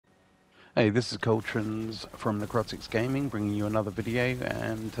Hey, this is Coltrans from Necrotics Gaming, bringing you another video,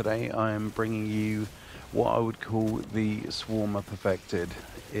 and today I'm bringing you what I would call the Swarmer Perfected.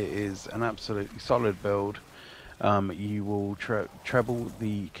 It is an absolutely solid build. You will treble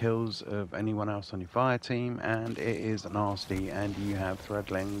the kills of anyone else on your fire team, and it is nasty, and you have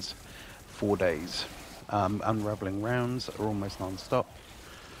threadlings 4 days. Unraveling rounds are almost non-stop,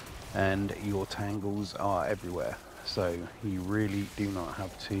 and your tangles are everywhere. So you really do not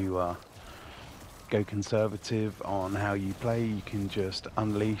have to go conservative on how you play. You can just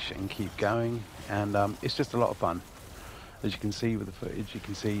unleash and keep going, and it's just a lot of fun. As you can see with the footage, you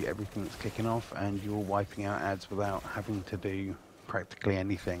can see everything that's kicking off, and you're wiping out ads without having to do practically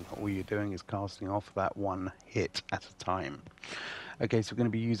anything. All you're doing is casting off that one hit at a time. Okay, so we're going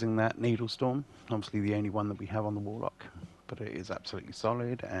to be using that Needle Storm, obviously the only one that we have on the Warlock, but it is absolutely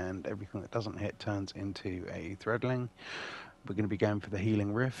solid, and everything that doesn't hit turns into a Threadling. We're going to be going for the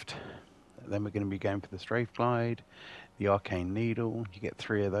Healing Rift. Then we're going to be going for the Strafe Glide, the Arcane Needle. You get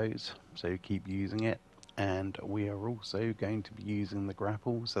 3 of those, so keep using it. And we are also going to be using the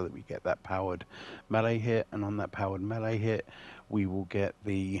Grapple so that we get that powered melee hit. And on that powered melee hit, we will get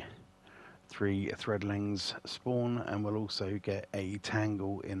the 3 Threadlings spawn, and we'll also get a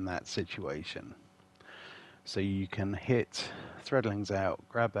Tangle in that situation. So you can hit Threadlings out,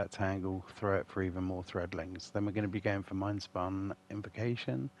 grab that Tangle, throw it for even more Threadlings. Then we're going to be going for Mindspun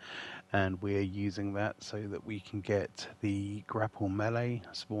Invocation, and we're using that so that we can get the Grapple melee,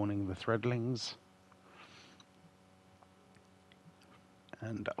 spawning the Threadlings.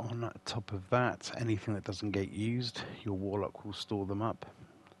 And on top of that, anything that doesn't get used, your Warlock will store them up.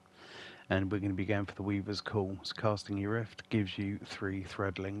 And we're going to be going for the Weaver's Call. So casting your Rift gives you 3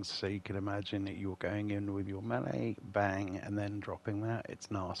 Threadlings, so you can imagine that you're going in with your melee, bang, and then dropping that. It's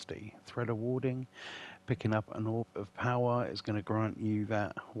nasty. Threader Warding, picking up an Orb of Power is going to grant you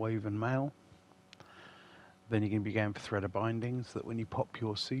that Woven Mail. Then you're going to be going for Threader Binding, so that when you pop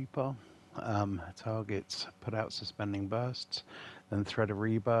your super, targets put out Suspending Bursts. Then Threader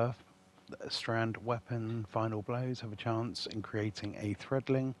Rebirth, Strand Weapon, Final Blows have a chance in creating a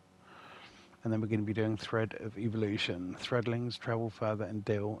Threadling. And then we're going to be doing Thread of Evolution. Threadlings travel further and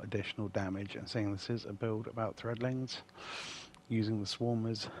deal additional damage. And saying this is a build about Threadlings, using the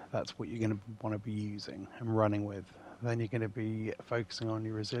Swarmers, that's what you're going to want to be using and running with. Then you're going to be focusing on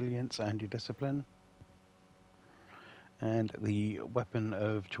your Resilience and your Discipline. And the weapon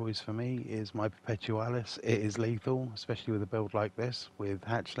of choice for me is my Perpetualis. It is lethal, especially with a build like this with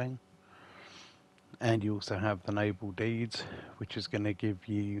Hatchling. And you also have the Noble Deeds, which is going to give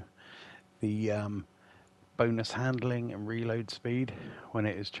you the bonus handling and reload speed when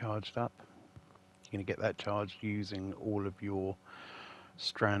it is charged up. You're going to get that charged using all of your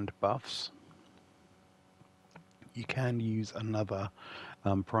strand buffs. You can use another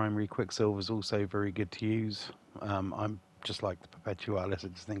primary. Quicksilver is also very good to use. I'm just like the Perpetualis, I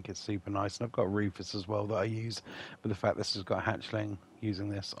just think it's super nice. And I've got Rufus as well that I use, but the fact this has got Hatchling, using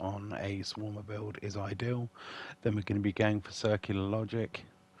this on a Swarmer build is ideal. Then we're going to be going for Circular Logic.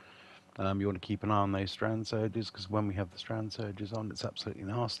 You want to keep an eye on those Strand Surges, because when we have the Strand Surges on, it's absolutely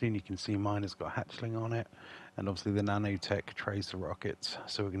nasty, and you can see mine has got Hatchling on it, and obviously the Nanotech Tracer Rockets,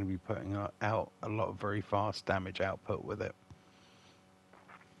 so we're going to be putting out a lot of very fast damage output with it.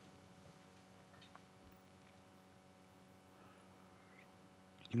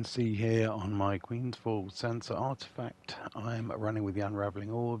 You can see here on my Queen's Fall sensor artifact, I'm running with the Unraveling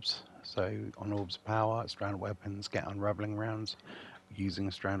Orbs, so on Orbs Power, Strand Weapons get Unraveling rounds,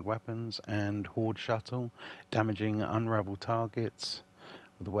 using Strand Weapons, and Horde Shuttle, damaging unravel targets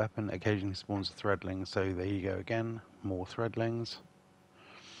with the weapon. Occasionally spawns a Threadling, so there you go again, more Threadlings.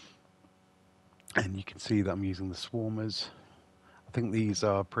 And you can see that I'm using the Swarmers. I think these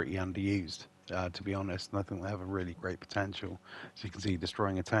are pretty underused, to be honest, and I think they have a really great potential. So you can see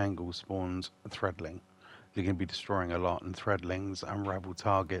destroying a Tangle spawns a Threadling. You're going to be destroying a lot, and Threadlings unravel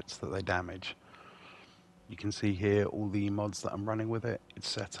targets that they damage. You can see here all the mods that I'm running with it. It's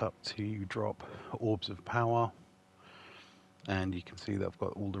set up to drop Orbs of Power. And you can see that I've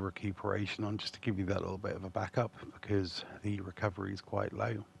got all the recuperation on, just to give you that little bit of a backup, because the recovery is quite low.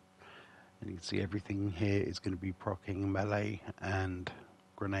 And you can see everything here is going to be proccing melee and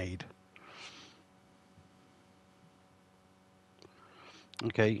grenade.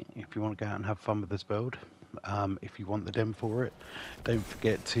 Okay, if you want to go out and have fun with this build, if you want the dim for it, don't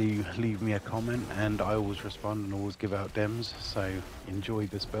forget to leave me a comment, and I always respond and always give out dims. So enjoy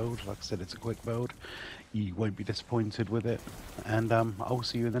this build. Like I said, it's a quick build. You won't be disappointed with it, and I'll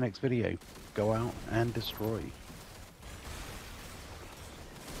see you in the next video. Go out and destroy.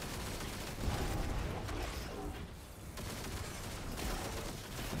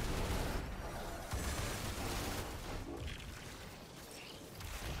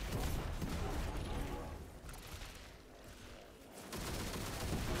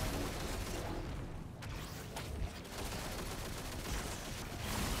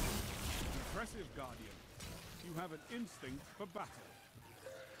 impressive, Guardian. You have an instinct for battle.